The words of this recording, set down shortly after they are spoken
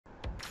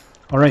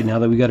Alright, now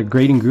that we got a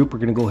grading group, we're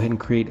going to go ahead and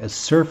create a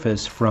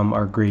surface from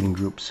our grading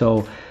group.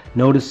 So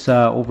notice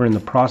over in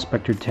the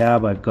Prospector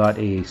tab, I've got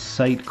a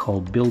site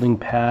called Building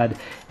Pad,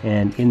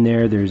 and in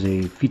there's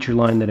a feature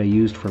line that I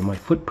used for my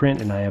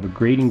footprint, and I have a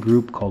grading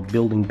group called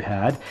Building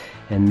Pad,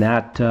 and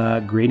that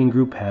grading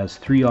group has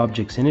 3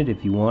 objects in it.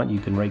 If you want, you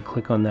can right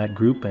click on that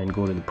group and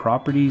go to the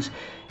properties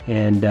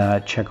and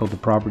check out the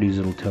properties.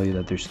 It'll tell you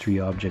that there's 3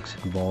 objects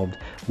involved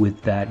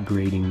with that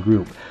grading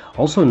group.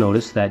 Also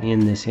notice that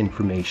in this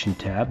information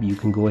tab you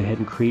can go ahead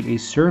and create a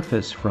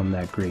surface from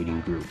that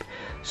grading group.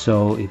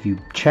 So if you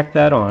check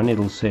that on,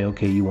 it'll say,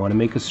 okay, you want to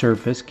make a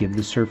surface, give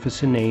the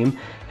surface a name,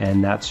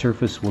 and that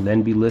surface will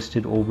then be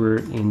listed over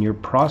in your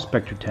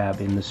Prospector tab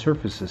in the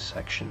surfaces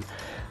section.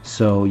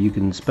 So you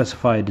can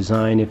specify a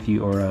design if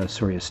you, or a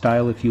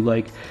style if you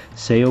like,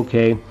 say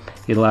okay.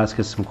 It'll ask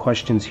us some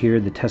questions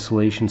here. The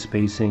tessellation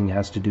spacing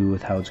has to do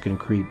with how it's going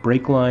to create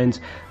break lines.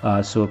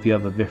 So if you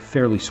have a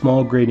fairly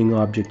small grading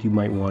object, you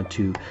might want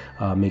to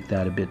make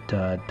that a bit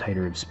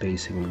tighter in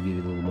spacing and give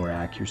you a little more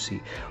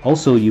accuracy.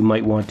 Also, you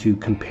might want to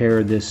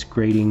compare this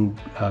grading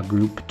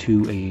group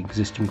to an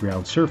existing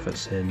ground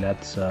surface, and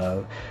that's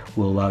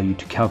will allow you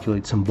to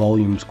calculate some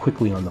volumes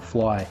quickly on the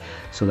fly.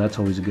 So that's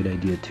always a good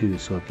idea too.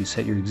 So if you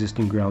set your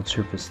existing ground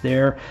surface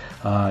there,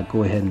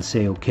 go ahead and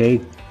say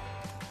okay.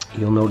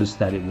 You'll notice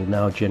that it will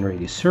now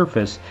generate a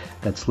surface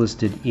that's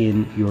listed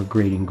in your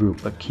grading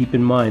group. But keep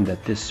in mind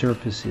that this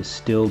surface is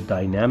still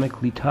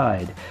dynamically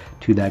tied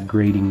to that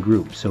grading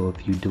group. So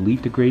if you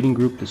delete the grading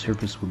group, the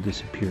surface will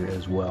disappear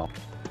as well.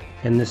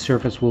 And this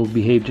surface will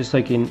behave just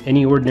like in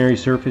any ordinary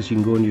surface. You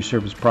can go into your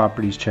surface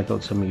properties, check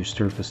out some of your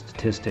surface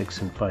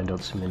statistics, and find out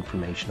some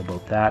information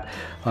about that.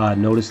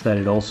 Notice that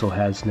it also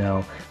has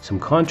now some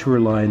contour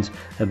lines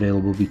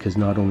available, because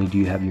not only do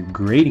you have your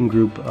grading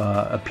group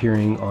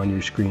appearing on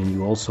your screen,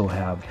 you also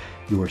have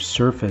your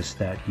surface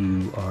that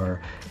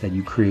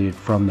you created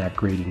from that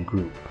grading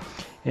group.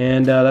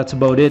 And that's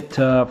about it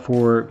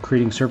for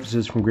creating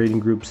surfaces from grading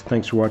groups.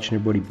 Thanks for watching,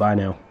 everybody. Bye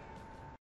now.